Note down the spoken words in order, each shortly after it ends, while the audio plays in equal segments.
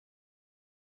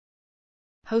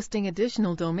Hosting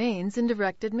additional domains in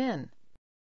DirectAdmin.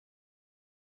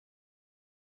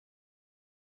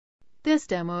 This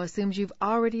demo assumes you've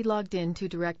already logged into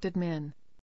DirectAdmin.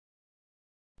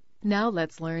 Now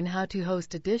let's learn how to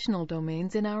host additional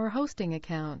domains in our hosting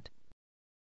account.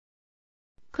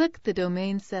 Click the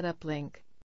Domain Setup link.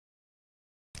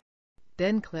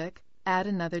 Then click Add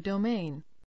another domain.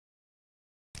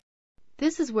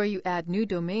 This is where you add new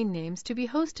domain names to be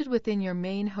hosted within your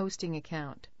main hosting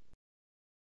account.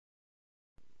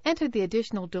 Enter the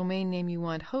additional domain name you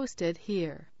want hosted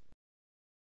here.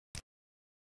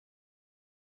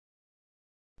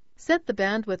 Set the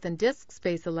bandwidth and disk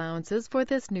space allowances for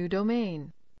this new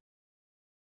domain.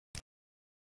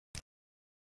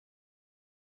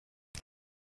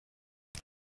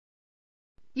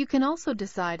 You can also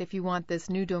decide if you want this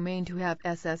new domain to have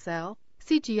SSL,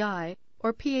 CGI,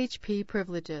 or PHP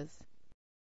privileges.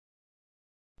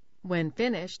 When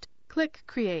finished, click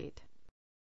Create.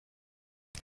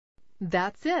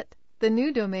 That's it! The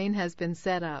new domain has been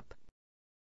set up.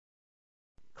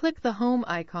 Click the Home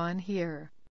icon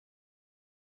here.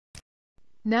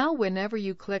 Now whenever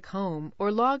you click Home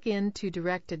or log in to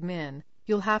DirectAdmin,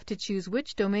 you'll have to choose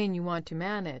which domain you want to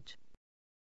manage.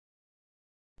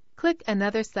 Click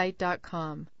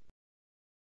anothersite.com.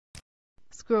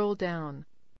 Scroll down.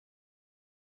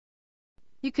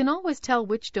 You can always tell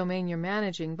which domain you're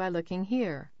managing by looking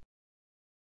here.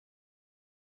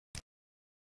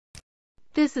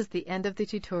 This is the end of the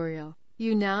tutorial.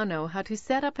 You now know how to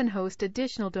set up and host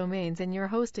additional domains in your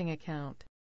hosting account.